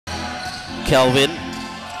Kelvin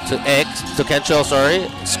to Kentrell, sorry.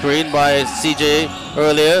 Screen by CJ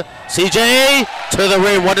earlier. CJ to the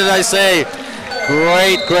rim. What did I say?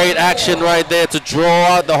 Great action right there to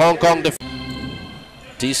draw out the Hong Kong defense.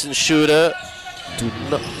 Decent shooter.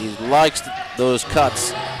 He likes those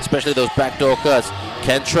cuts, especially those backdoor cuts.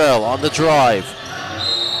 Kentrell on the drive.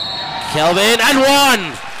 Kelvin and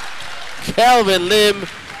one! Kelvin Lim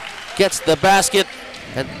gets the basket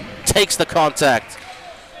and takes the contact.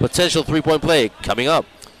 Potential three-point play coming up.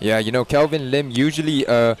 Yeah, you know, Kelvin Lim usually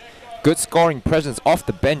a good scoring presence off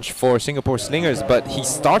the bench for Singapore Slingers, but he's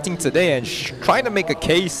starting today and trying to make a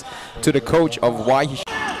case to the coach of why he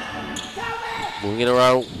moving it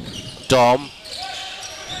around. Dom.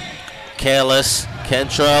 Careless.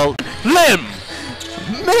 Kentrell. Lim!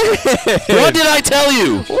 Man! What did I tell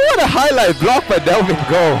you? What a highlight block by Delvin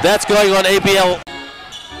Go. That's going on ABL.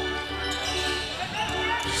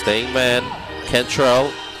 Staying man.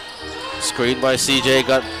 Kentrell. Screen by CJ.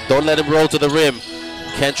 Don't let him roll to the rim.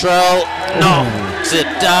 Kentrell. No. Sit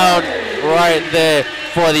down right there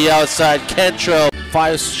for the outside. Kentrell.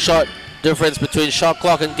 5-shot difference between shot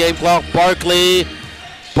clock and game clock. Barkley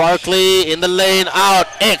in the lane, out.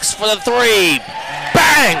 X for the three.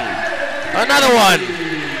 Bang! Another one.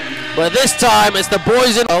 But this time it's the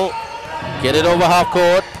boys in. Get it over half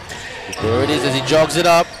court. There it is as he jogs it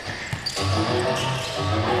up.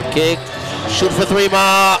 Kick. Shoot for three.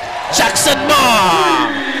 Jackson Ma!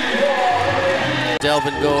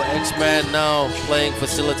 Delvin Go, X-Man now playing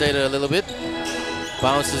facilitator a little bit.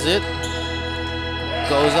 Bounces it.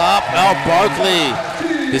 Goes up. Oh, Barkley.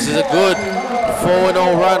 This is a good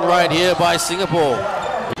 4-0 run right here by Singapore.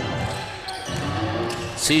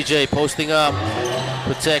 CJ posting up,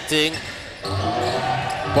 protecting.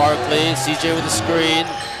 Barkley, CJ with the screen.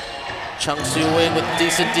 Chung Soo-win with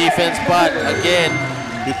decent defense, but again,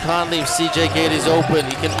 you can't leave CJ Geddes open.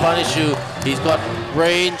 He can punish you. He's got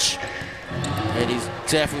range, and he's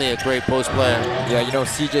definitely a great post player. Yeah, you know,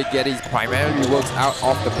 CJ Geddes primarily works out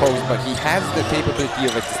off the post, but he has the capability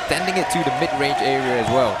of extending it to the mid-range area as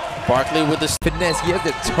well. Barkley with the finesse. He has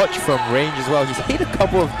the touch from range as well. He's hit a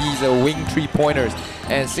couple of these wing three-pointers,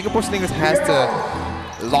 and Singapore Slingers has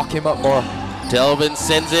to lock him up more. Delvin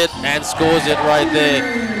sends it and scores it right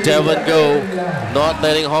there. Delvin Go, not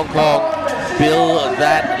letting Hong Kong build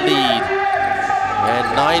that lead. And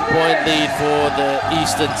 9-point lead for the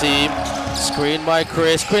Eastern team. Screen by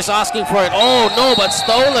Chris. Chris asking for it. Oh no, but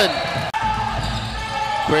stolen.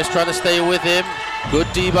 Chris trying to stay with him. Good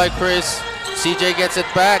D by Chris. CJ gets it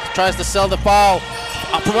back. Tries to sell the foul.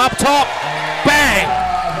 Up from up top. Bang!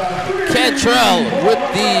 Kentrell with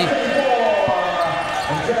the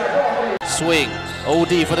swing.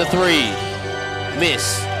 OD for the three.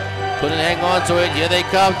 Miss. Couldn't hang on to it. Here they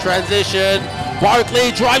come. Transition.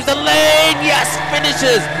 Barkley drives the lane. Yes,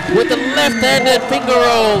 finishes with the left-handed finger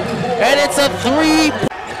roll. And it's a three.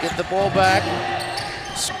 Get the ball back.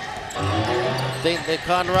 They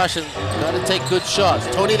can't rush and got to take good shots.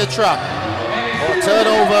 Tony the Truck. Oh,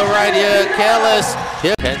 turnover right here. Careless.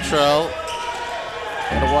 Here. Kentrell.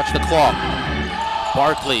 Gotta watch the clock.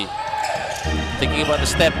 Barkley. Thinking about the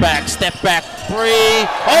step back. Three.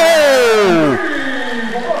 Oh!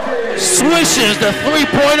 Swishes the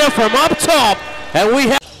three-pointer from up top. And we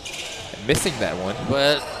have missing that one.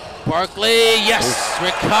 But Barkley, yes,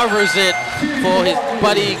 recovers it for his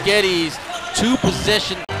buddy Geddes.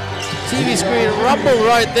 2-possession. TV screen rumble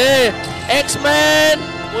right there. X-Man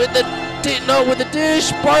with the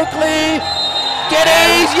dish. Barkley,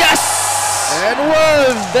 Geddes, yes! And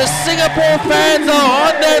one. The Singapore fans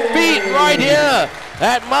are on their feet right here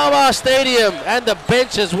at Mama Stadium, and the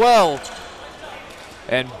bench as well.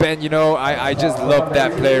 And Ben, you know, I just love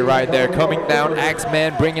that play right there. Coming down,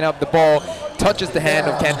 Axeman bringing up the ball, touches the hand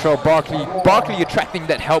of Kentrell. Barkley attracting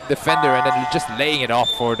that help defender and then just laying it off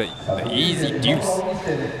for the easy deuce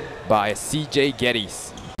by CJ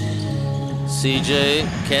Geddes. CJ,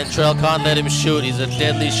 Kentrell can't let him shoot. He's a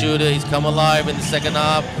deadly shooter. He's come alive in the second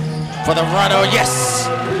half for the runner. Yes!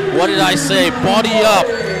 What did I say? Body up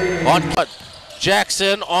on cut.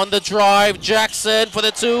 Jackson on the drive. Jackson for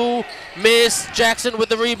the two. Miss. Jackson with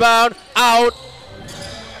the rebound. Out.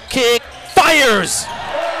 Kick. Fires.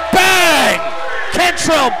 Bang!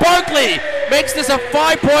 Kentrell. Barkley makes this a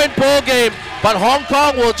 5-point ball game. But Hong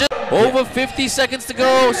Kong will just... Over 50 seconds to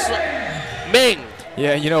go. Ming.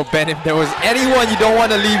 Yeah, you know, Ben, if there was anyone you don't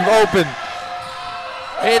want to leave open.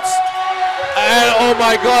 It's... And oh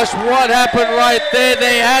my gosh, what happened right there?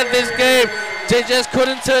 They had this game. They just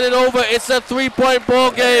couldn't turn it over. It's a 3-point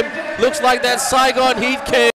ball game. Looks like that Saigon Heat came.